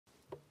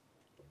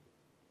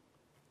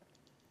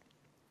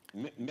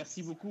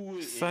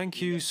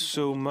Thank you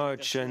so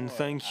much, and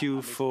thank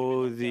you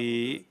for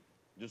the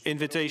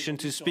invitation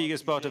to speak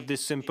as part of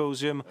this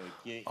symposium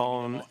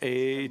on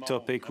a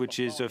topic which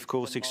is, of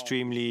course,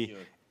 extremely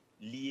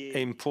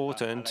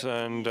important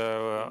and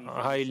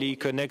highly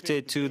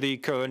connected to the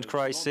current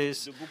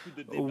crisis,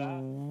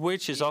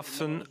 which is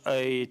often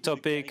a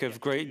topic of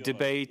great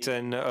debate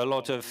and a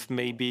lot of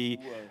maybe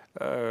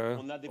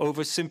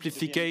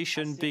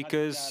oversimplification,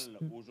 because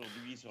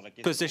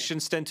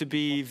positions tend to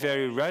be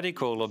very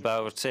radical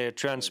about air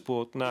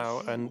transport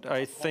now, and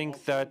I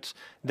think that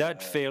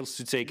that fails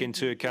to take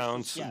into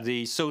account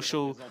the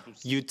social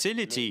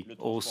utility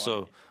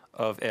also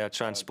of air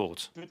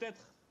transport.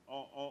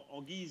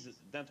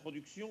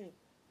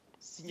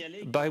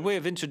 By way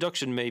of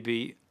introduction,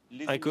 maybe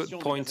I could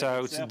point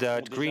out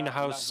that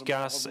greenhouse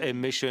gas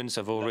emissions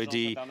have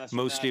already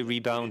mostly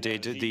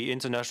rebounded. The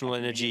International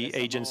Energy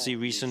Agency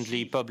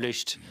recently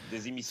published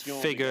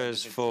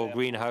figures for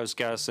greenhouse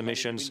gas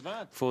emissions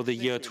for the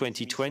year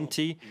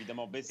 2020.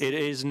 It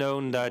is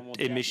known that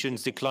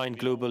emissions declined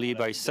globally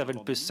by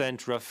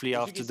 7% roughly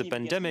after the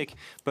pandemic,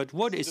 but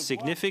what is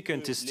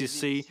significant is to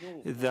see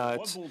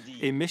that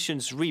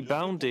emissions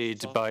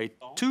rebounded by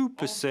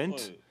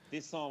 2%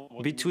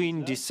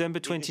 between December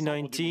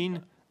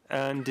 2019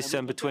 and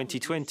December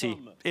 2020.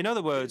 In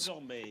other words,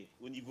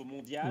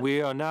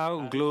 we are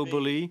now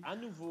globally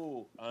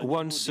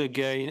once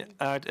again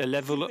at a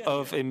level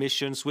of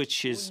emissions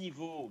which is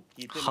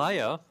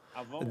higher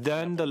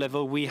than the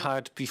level we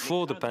had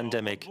before the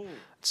pandemic.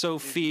 So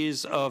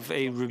fears of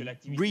a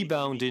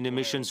rebound in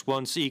emissions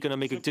once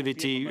economic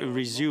activity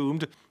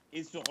resumed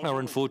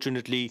are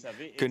unfortunately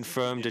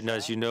confirmed, and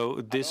as you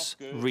know, this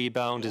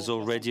rebound is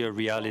already a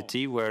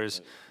reality,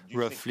 whereas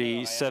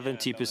roughly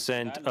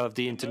 70% of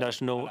the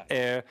international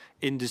air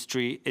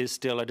industry is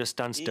still at a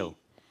standstill.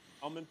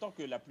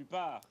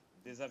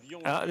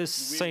 At the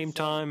same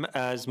time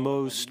as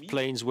most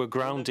planes were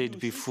grounded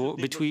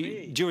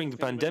during the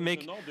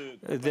pandemic,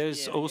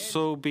 there's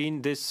also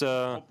been this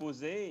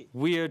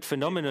weird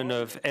phenomenon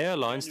of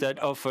airlines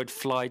that offered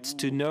flights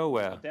to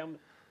nowhere.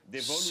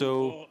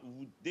 So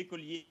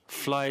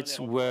flights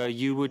where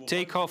you would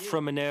take off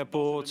from an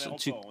airport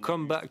to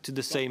come back to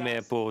the same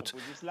airport.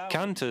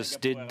 Qantas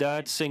did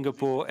that.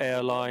 Singapore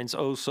Airlines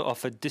also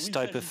offered this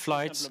type of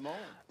flights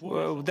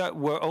that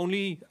were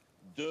only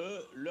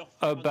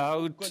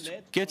about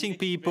getting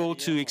people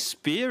to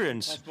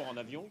experience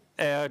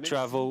air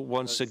travel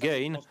once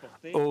again,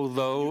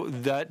 although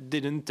that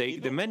didn't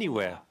take them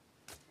anywhere.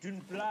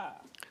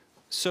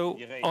 So,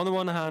 on the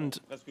one hand,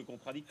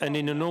 and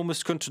in an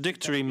almost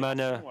contradictory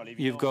manner,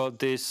 you've got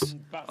this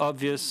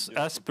obvious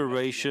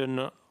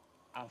aspiration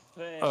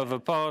of a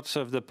part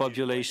of the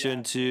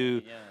population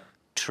to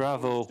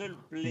travel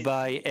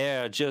by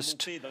air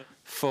just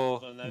for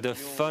the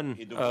fun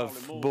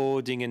of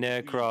boarding an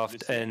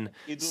aircraft and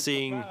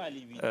seeing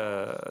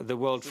the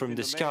world from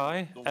the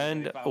sky,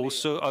 and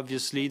also,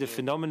 obviously, the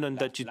phenomenon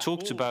that you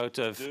talked about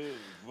of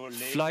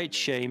flight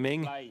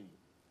shaming,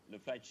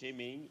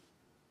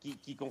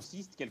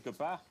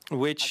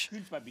 which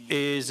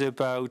is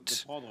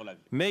about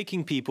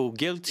making people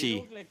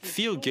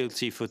feel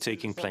guilty for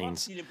taking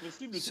planes.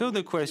 So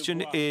the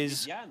question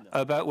is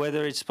about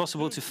whether it's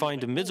possible to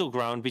find a middle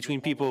ground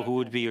between people who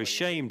would be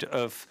ashamed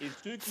of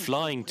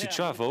flying to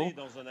travel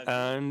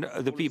and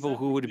the people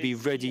who would be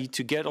ready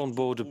to get on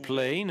board a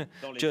plane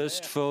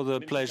just for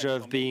the pleasure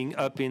of being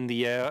up in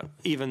the air,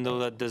 even though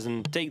that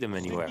doesn't take them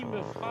anywhere.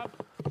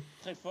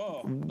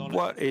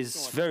 What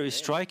is very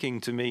striking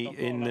to me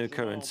in the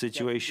current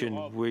situation,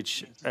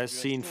 which, as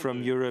seen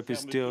from Europe, is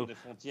still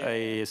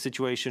a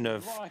situation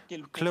of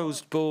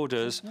closed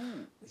borders,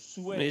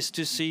 is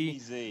to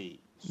see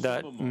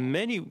that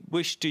many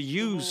wish to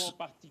use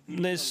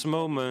this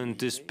moment,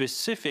 this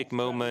specific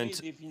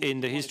moment in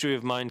the history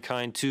of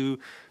mankind, to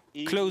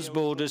close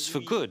borders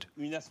for good.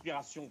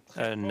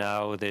 And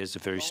now there's a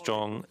very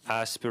strong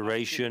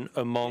aspiration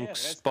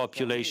amongst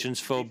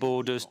populations for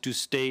borders to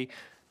stay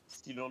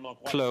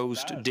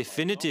closed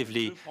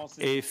definitively.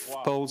 If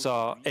polls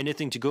are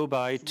anything to go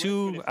by,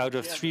 2 out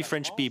of 3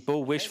 French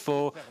people wish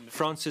for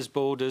France's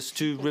borders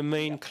to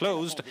remain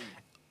closed,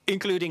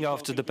 including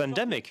after the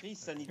pandemic.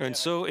 And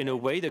so, in a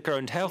way, the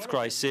current health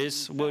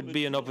crisis would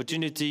be an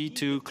opportunity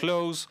to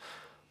close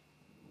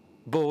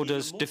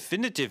borders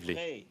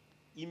definitively.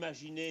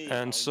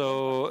 And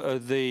so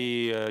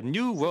the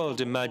new world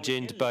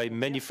imagined by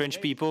many French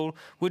people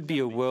would be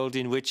a world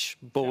in which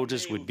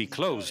borders would be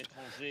closed.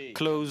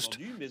 Closed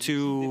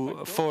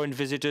to foreign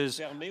visitors,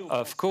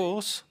 of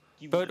course,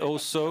 but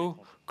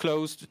also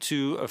closed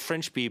to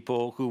French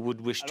people who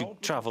would wish to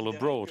travel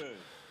abroad.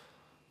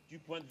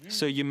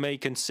 So you may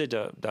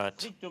consider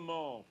that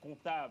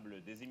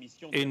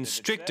in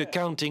strict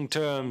accounting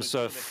terms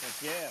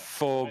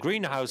for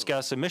greenhouse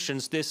gas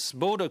emissions, this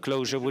border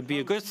closure would be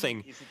a good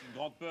thing.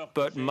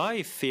 But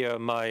my fear,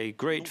 my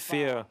great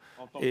fear,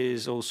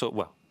 is also,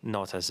 well,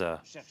 not as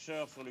a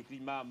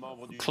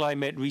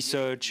climate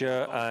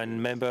researcher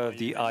and member of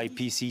the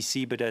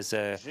IPCC, but as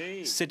a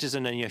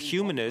citizen and a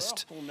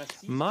humanist,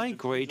 my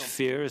great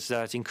fear is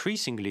that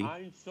increasingly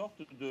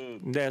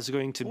there's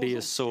going to be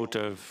a sort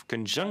of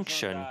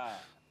conjunction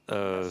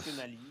of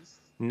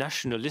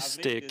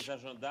nationalistic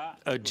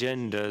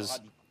agendas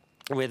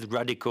with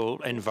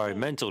radical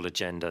environmental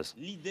agendas.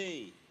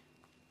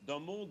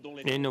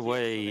 In a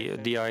way,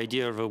 the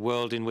idea of a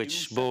world in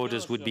which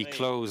borders would be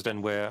closed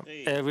and where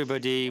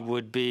everybody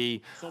would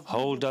be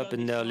holed up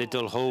in their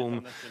little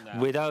home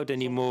without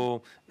any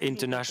more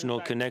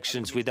international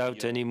connections,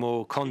 without any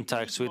more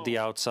contacts with the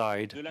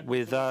outside,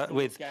 with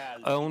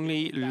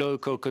only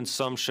local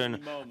consumption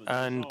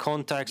and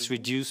contacts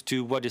reduced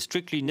to what is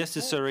strictly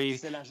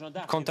necessary,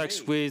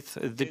 contacts with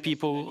the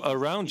people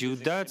around you.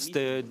 That's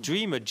the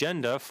dream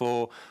agenda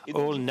for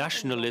all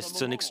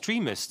nationalists and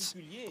extremists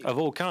of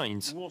all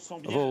kinds,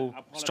 of all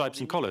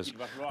stripes and colors.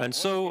 And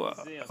so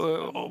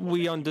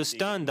we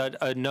understand that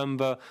a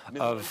number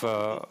of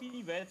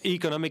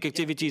economic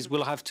activities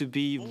will have to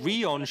be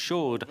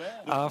re-onshored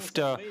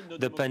after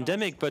the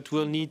pandemic, but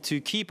we'll need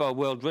to keep our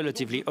world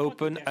relatively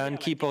open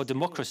and keep our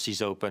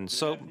democracies open.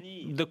 So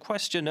the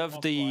question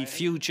of the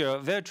future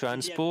of air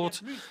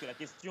transport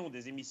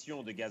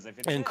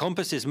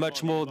encompasses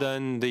much more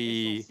than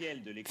the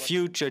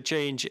future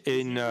change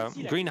in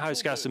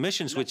greenhouse gas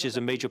emissions, which is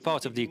a major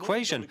part of the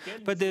equation,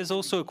 but there's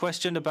also a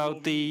question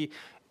about the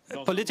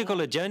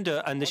political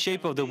agenda and the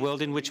shape of the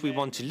world in which we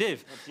want to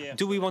live.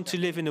 Do we want to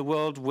live in a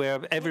world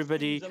where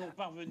everybody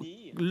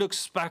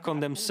looks back on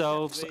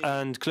themselves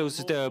and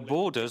closes their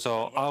borders,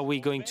 or are we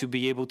going to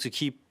be able to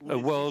keep a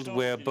world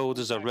where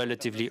borders are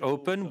relatively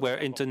open, where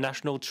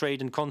international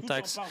trade and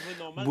contacts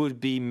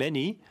would be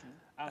many,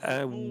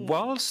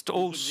 whilst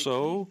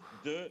also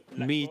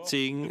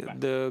meeting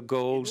the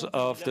goals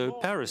of the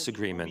Paris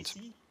Agreement?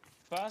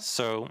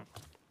 So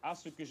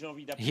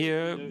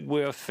here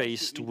we're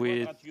faced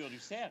with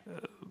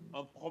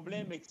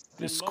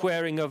the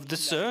squaring of the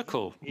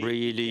circle,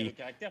 really,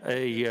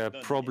 a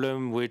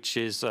problem which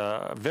is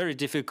very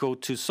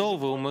difficult to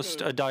solve,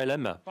 almost a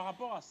dilemma.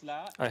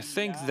 I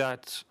think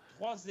that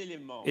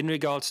in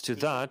regards to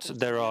that,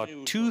 there are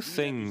two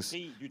things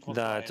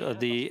that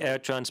the air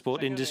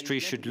transport industry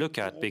should look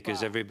at,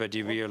 because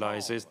everybody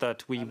realizes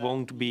that we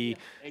won't be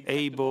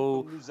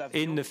able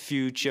in the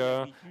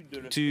future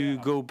to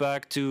go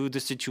back to the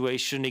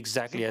situation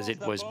exactly as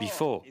it was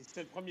before.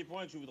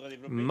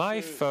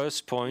 My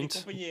first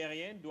point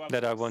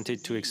that I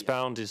wanted to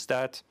expound is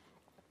that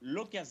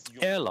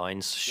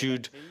airlines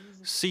should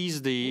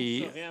seize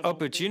the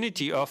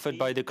opportunity offered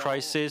by the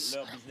crisis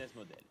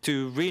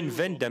to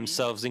reinvent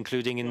themselves,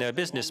 including in their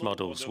business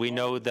models. We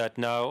know that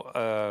now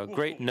a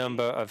great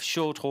number of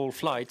short-haul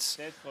flights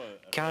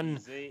can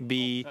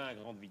be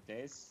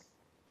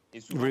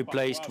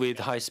replaced with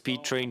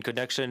high-speed train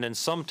connection, and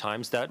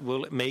sometimes that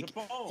will make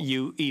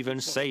you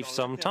even save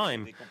some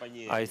time.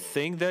 I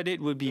think that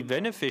it would be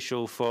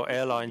beneficial for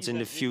airlines in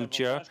the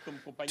future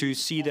to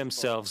see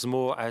themselves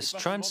more as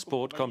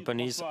transport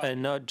companies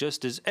and not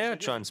just as air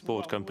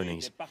transport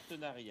companies.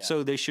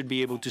 So they should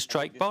be able to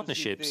strike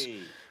partnerships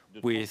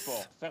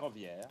with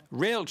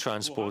rail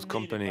transport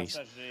companies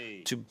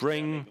to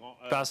bring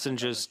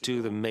passengers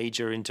to the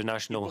major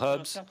international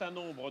hubs,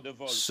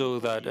 so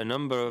that a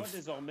number of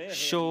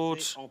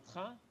short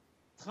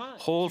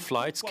haul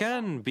flights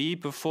can be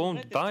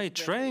performed by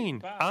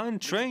train,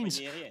 and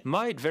trains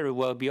might very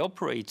well be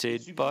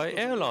operated by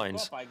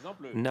airlines.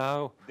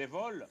 Now,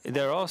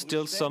 there are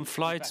still some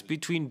flights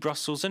between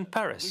Brussels and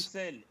Paris.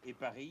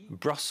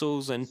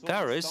 Brussels and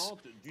Paris,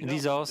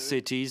 these are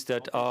cities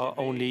that are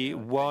only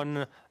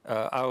 1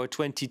 hour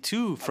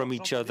 22 from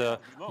each other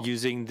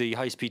using the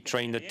high-speed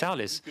train, the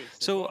Thalys.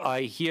 So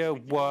I hear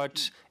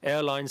what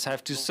airlines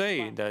have to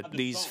say, that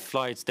these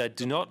flights that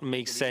do not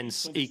make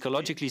sense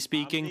ecologically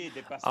speaking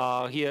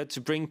are here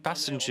to bring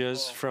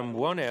passengers from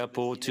one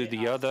airport to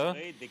the other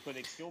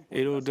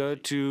in order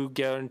to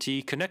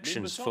guarantee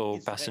connections for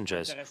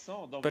passengers.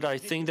 But I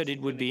think that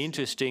it would be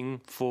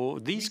interesting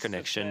for these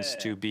connections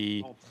to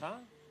be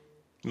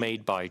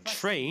made by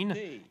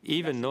train,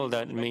 even though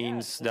that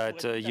means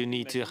that you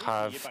need to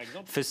have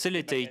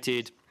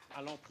facilitated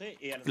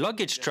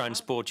luggage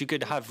transport. You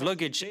could have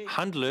luggage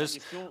handlers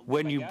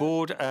when you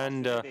board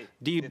and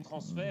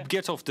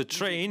get off the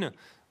train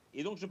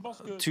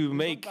to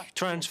make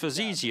transfers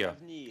easier.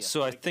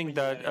 So I think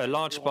that a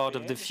large part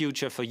of the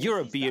future for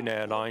European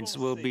airlines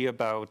will be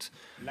about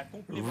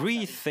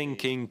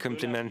rethinking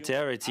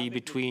complementarity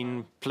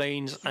between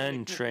planes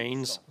and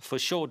trains for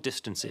short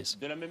distances.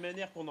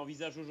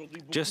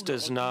 Just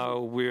as now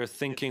we're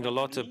thinking a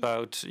lot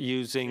about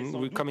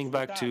we're coming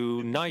back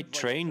to night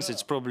trains,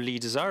 it's probably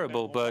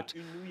desirable, but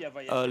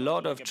a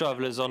lot of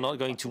travelers are not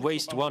going to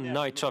waste one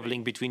night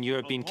traveling between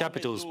European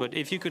capitals. But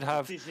if you could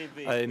have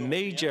a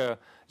major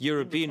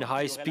European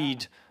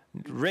high-speed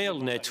rail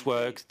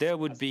network, there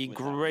would be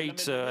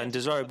great and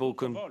desirable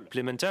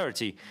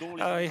complementarity.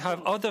 I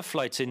have other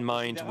flights in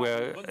mind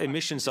where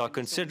emissions are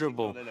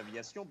considerable.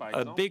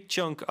 A big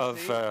chunk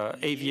of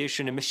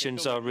aviation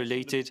emissions are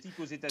related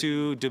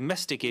to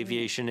domestic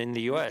aviation in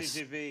the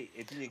US,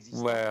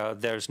 where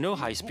there's no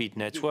high-speed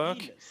network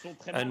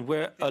and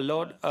where a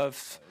lot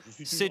of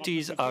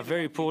cities are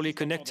very poorly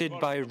connected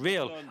by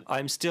rail.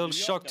 I'm still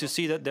shocked to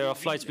see that there are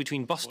flights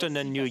between Boston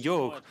and New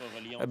York,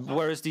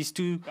 whereas these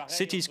two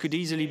cities could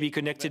easily be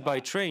connected by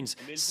trains.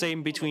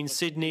 Same between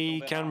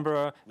Sydney,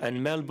 Canberra,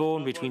 and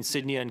Melbourne. Between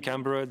Sydney and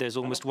Canberra, there's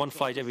almost one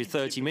flight every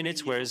 30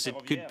 minutes, whereas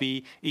it could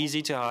be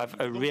easy to have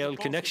a rail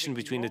connection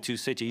between the two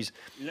cities.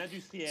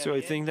 So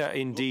I think that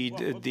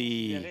indeed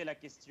the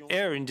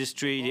air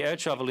industry, the air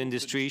travel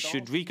industry,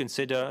 should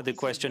reconsider the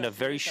question of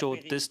very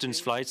short distance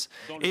flights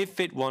if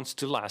it wants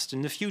to last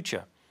in the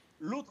future.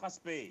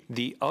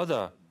 The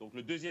other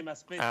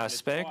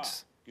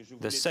aspect,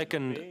 the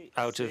second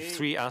out of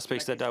three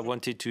aspects that I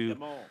wanted to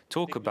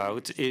talk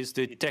about, is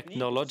the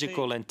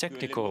technological and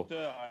technical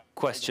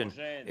question.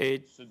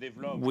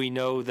 We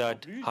know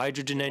that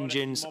hydrogen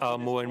engines are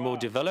more and more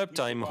developed.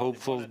 I'm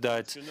hopeful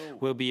that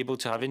we'll be able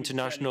to have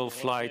international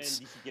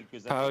flights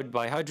powered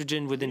by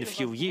hydrogen within a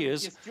few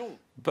years,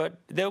 but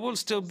there will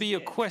still be a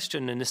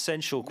question, an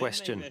essential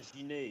question.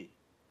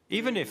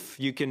 Even if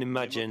you can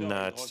imagine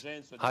that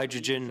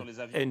hydrogen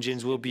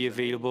engines will be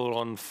available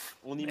on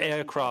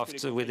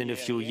aircraft within a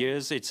few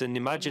years, it's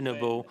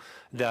unimaginable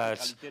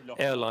that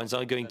airlines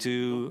are going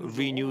to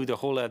renew the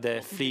whole of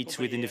their fleets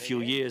within a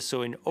few years.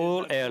 So in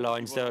all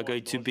airlines, there are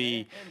going to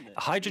be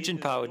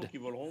hydrogen-powered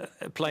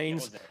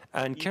planes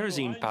and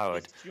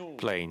kerosene-powered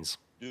planes.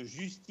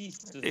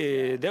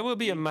 There will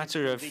be a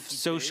matter of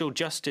social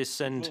justice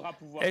and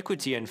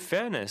equity and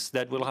fairness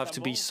that will have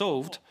to be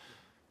solved,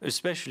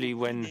 especially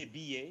when,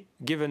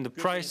 given the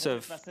price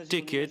of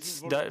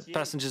tickets that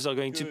passengers are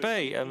going to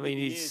pay. I mean,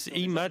 it's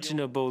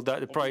imaginable that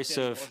the price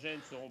of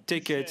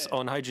tickets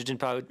on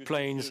hydrogen-powered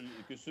planes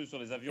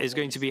is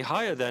going to be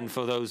higher than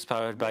for those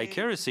powered by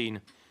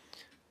kerosene.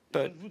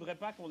 But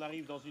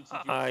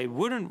I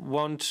wouldn't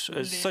want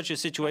such a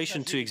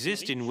situation to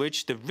exist in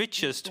which the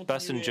richest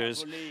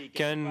passengers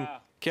can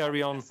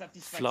carry on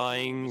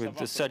flying with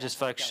the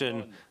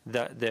satisfaction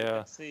that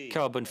their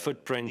carbon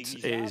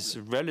footprint is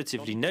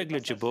relatively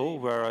negligible,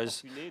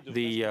 whereas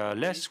the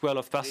less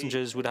well-off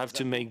passengers would have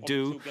to make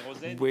do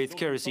with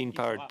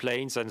kerosene-powered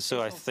planes. And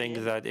so I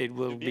think that it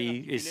will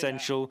be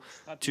essential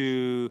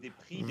to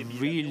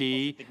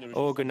really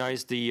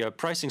organize the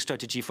pricing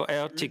strategy for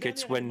air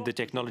tickets when the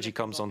technology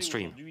comes on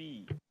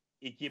stream.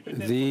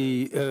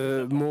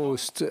 The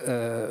most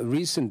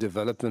recent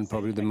development,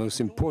 probably the most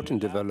important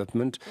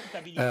development,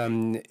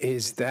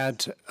 is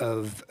that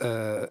of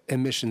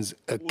emissions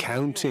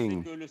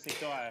accounting.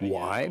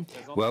 Why?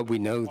 Well, we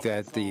know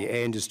that the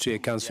air industry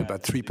accounts for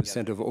about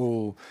 3% of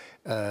all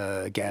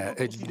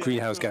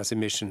greenhouse gas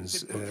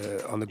emissions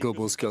on the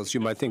global scale. So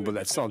you might think, well,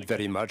 that's not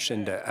very much,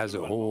 and as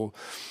a whole,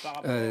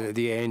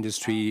 the air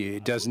industry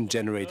doesn't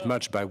generate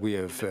much by way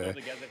of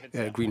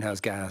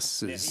greenhouse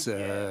gases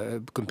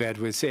compared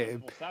with, say,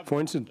 for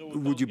instance,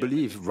 would you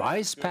believe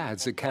rice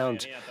pads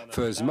account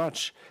for as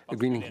much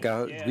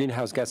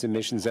greenhouse gas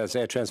emissions as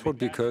air transport,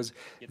 because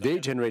they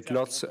generate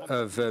lots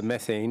of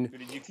methane,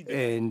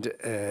 and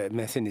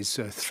methane is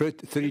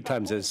 30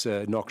 times as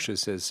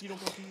noxious as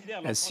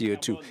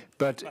CO2.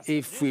 But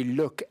if we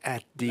look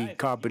at the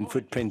carbon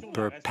footprint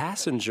per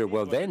passenger,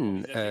 well,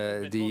 then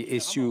the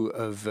issue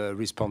of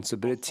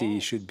responsibility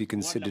should be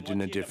considered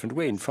in a different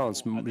way. In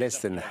France, less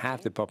than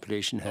half the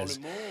population has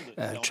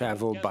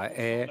traveled by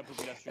air.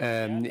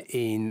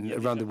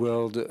 Around the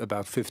world,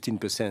 about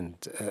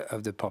 15%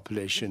 of the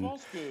population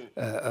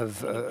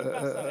of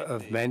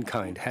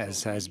mankind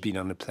has been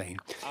on a plane.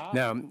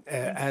 Now,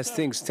 as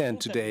things stand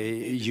today,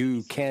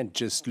 you can't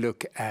just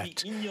look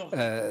at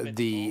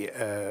the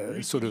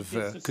sort of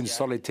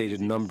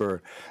consolidated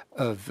number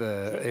of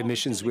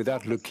emissions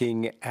without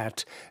looking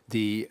at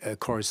the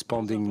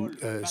corresponding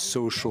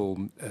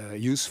social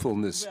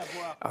usefulness.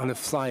 On a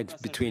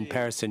flight between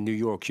Paris and New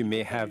York, you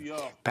may have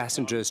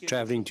passengers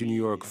traveling to New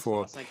York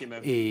for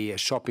a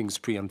shopping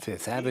spree on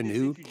Fifth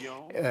Avenue,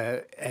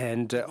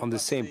 and on the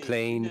same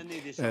plane,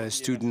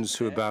 students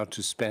who are about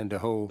to spend a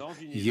whole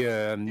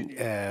year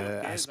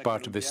as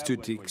part of a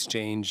student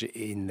exchange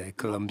in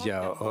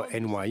Columbia or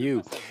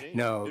NYU.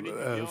 Now,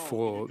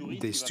 for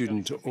the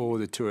student or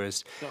the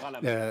tourist,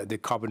 the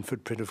carbon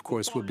footprint, of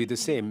course, will be the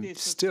same.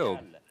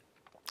 Still,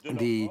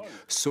 the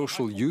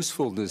social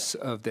usefulness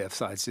of their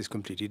flights is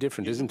completely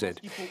different, isn't it?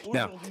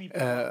 Now,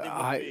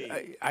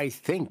 I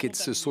think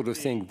it's the sort of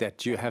thing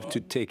that you have to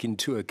take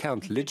into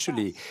account.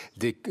 Literally,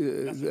 the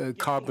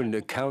carbon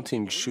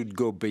accounting should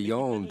go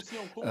beyond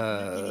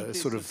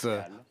sort of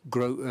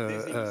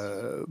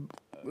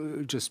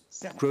just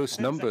gross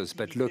numbers,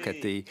 but look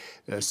at the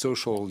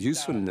social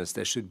usefulness.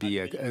 There should be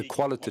a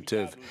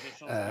qualitative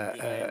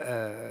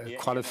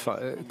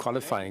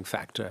qualifying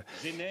factor.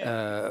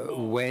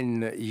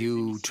 When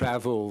you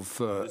travel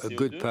for a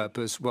good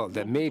purpose, well,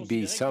 there may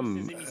be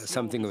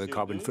something of a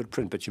carbon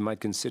footprint, but you might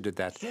consider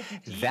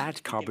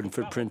that carbon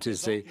footprint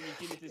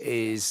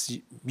is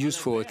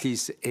useful. At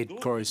least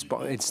it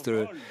corresponds.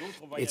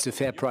 It's a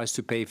fair price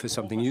to pay for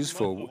something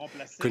useful.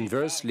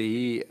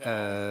 Conversely,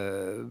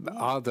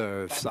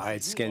 other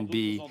flights can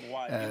be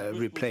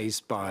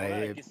replaced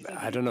by,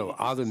 I don't know,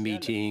 other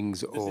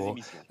meetings or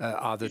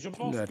other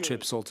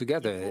trips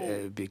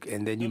altogether.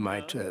 And then you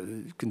might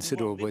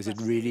consider, was it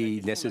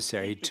really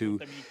necessary to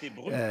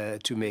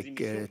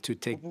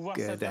take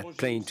that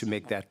plane to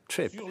make that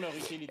trip?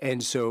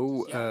 And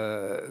so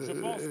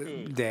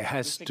there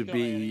has to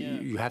be,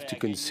 you have to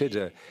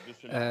consider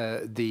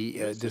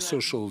the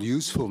social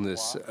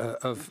usefulness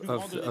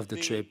of the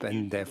trip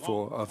and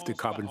therefore of the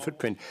carbon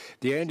footprint.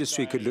 The air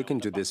industry could look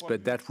into this,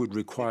 but that would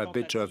require a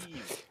bit of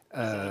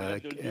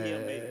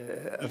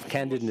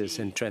candidness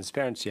and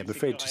transparency. I'm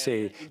afraid to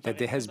say that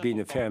there has been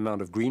a fair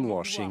amount of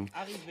greenwashing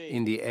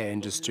in the air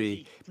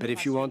industry. But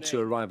if you want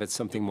to arrive at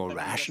something more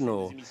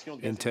rational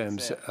in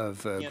terms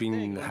of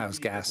greenhouse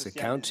gas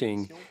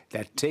accounting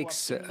that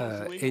takes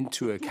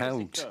into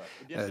account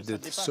the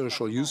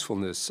social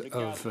usefulness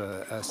of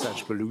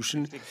such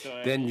pollution,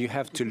 then you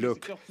have to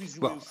look,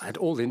 well, at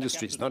all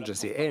industries, not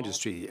just the air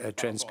industry.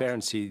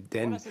 Transparency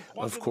then,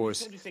 of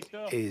course,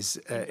 is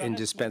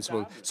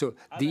indispensable. So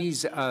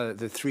these are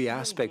the three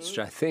aspects which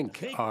I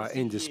think are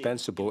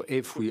indispensable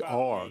if we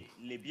are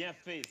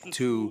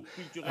to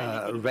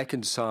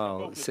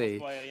reconcile, say,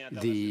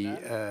 the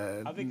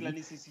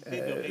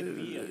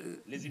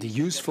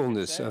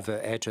usefulness of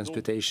air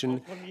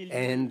transportation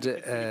and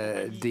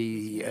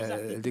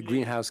the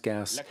greenhouse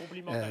gas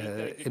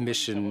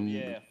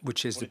emission,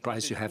 which is the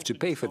price you have to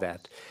pay for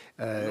that.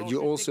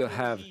 You also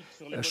have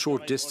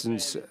short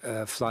distance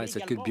flights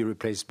that could be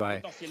replaced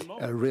by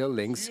rail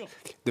links.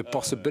 The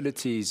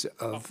possibilities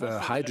of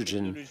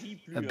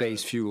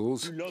hydrogen-based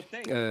fuels,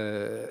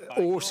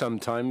 or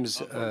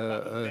sometimes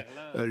a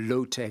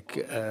low-tech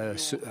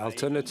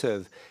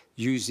alternative.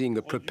 Using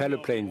a propeller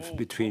plane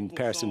between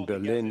Paris and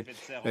Berlin,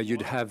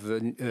 you'd have a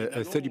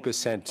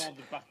 30%.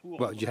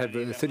 Well, you have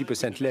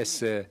 30%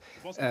 less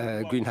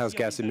greenhouse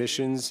gas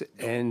emissions,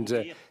 and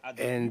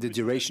the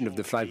duration of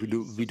the flight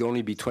would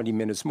only be 20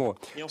 minutes more.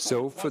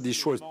 So, for these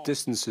short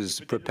distances,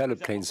 propeller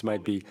planes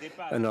might be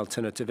an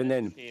alternative. And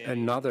then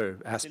another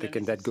aspect,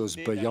 and that goes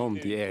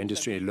beyond the air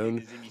industry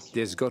alone.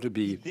 There's got to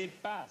be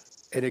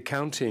an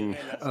accounting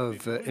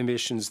of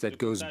emissions that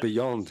goes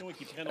beyond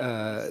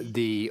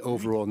the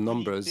overall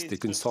numbers, the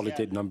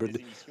consolidated number.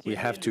 We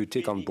have to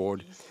take on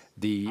board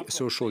the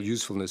social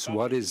usefulness.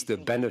 What is the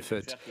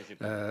benefit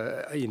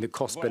in the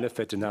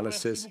cost-benefit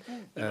analysis?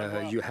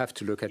 You have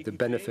to look at the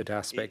benefit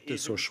aspect, the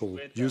social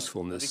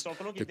usefulness,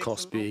 the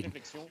cost being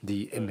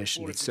the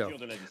emission itself.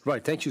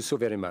 Right, thank you so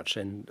very much,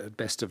 and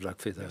best of luck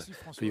for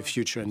your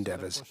future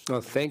endeavors.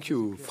 Well, thank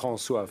you,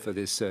 François, for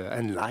this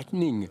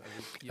enlightening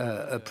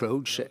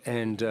approach,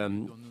 and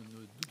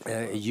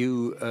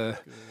you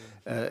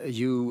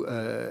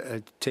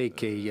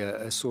take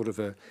a sort of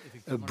a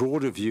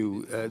broader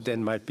view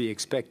than might be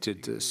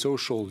expected.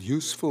 Social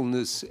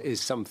usefulness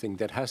is something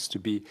that has to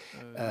be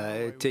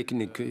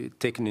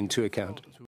taken into account.